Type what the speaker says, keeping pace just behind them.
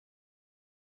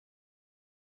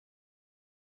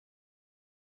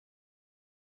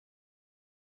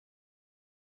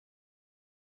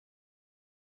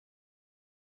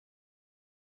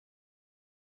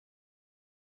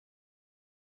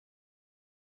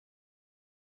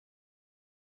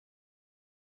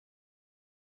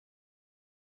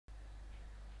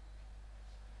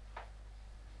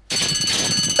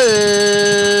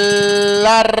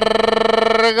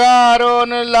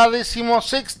Largaron la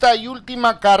 16ª y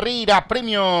última carrera,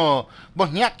 premio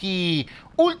VOZNIACKI.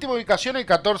 Última ubicación, el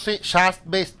 14, Just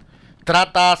Best.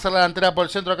 Trata de hacer la delantera por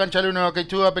el centro de la cancha, el 1, que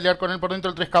va a pelear con él por dentro,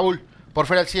 el 3, Kabul. Por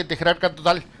fuera el 7, jerarca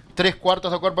total. 3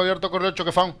 cuartos de cuerpo abierto con el 8,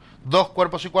 Kefaun. 2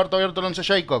 cuerpos y cuarto abierto el 11,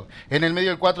 Jacob. En el medio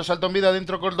el 4, Salto en Vida.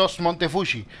 Adentro con el 2,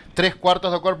 Montefuji. 3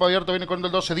 cuartos de cuerpo abierto viene con el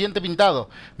 12, Diente Pintado.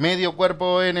 Medio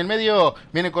cuerpo en el medio.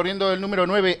 Viene corriendo el número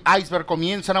 9, Iceberg.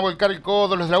 Comienzan a volcar el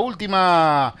codo. Los de la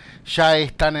última. Ya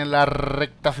están en la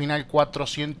recta final.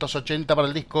 480 para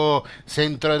el disco.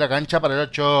 Centro de la cancha para el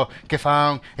 8,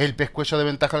 Kefaun. El pescuezo de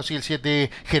ventaja lo sigue el 7,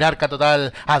 jerarca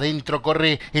total. Adentro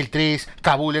corre el 3,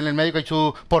 Kabul en el medio,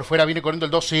 Kaichu. Por fuera viene corriendo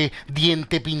el 12,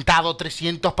 Diente Pintado.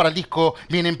 300 para el disco,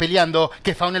 vienen peleando,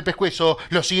 Kefaun el pescuezo,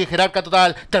 lo sigue jerarca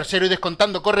total, tercero y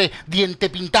descontando, corre Diente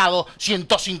Pintado,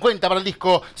 150 para el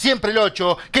disco, siempre el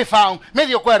 8, Kefaun,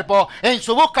 medio cuerpo, en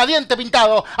su busca Diente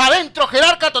Pintado, adentro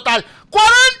jerarca total,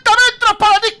 40 metros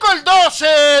para el disco el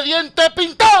 12, Diente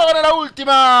Pintado era la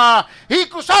última, y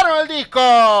cruzaron el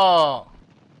disco.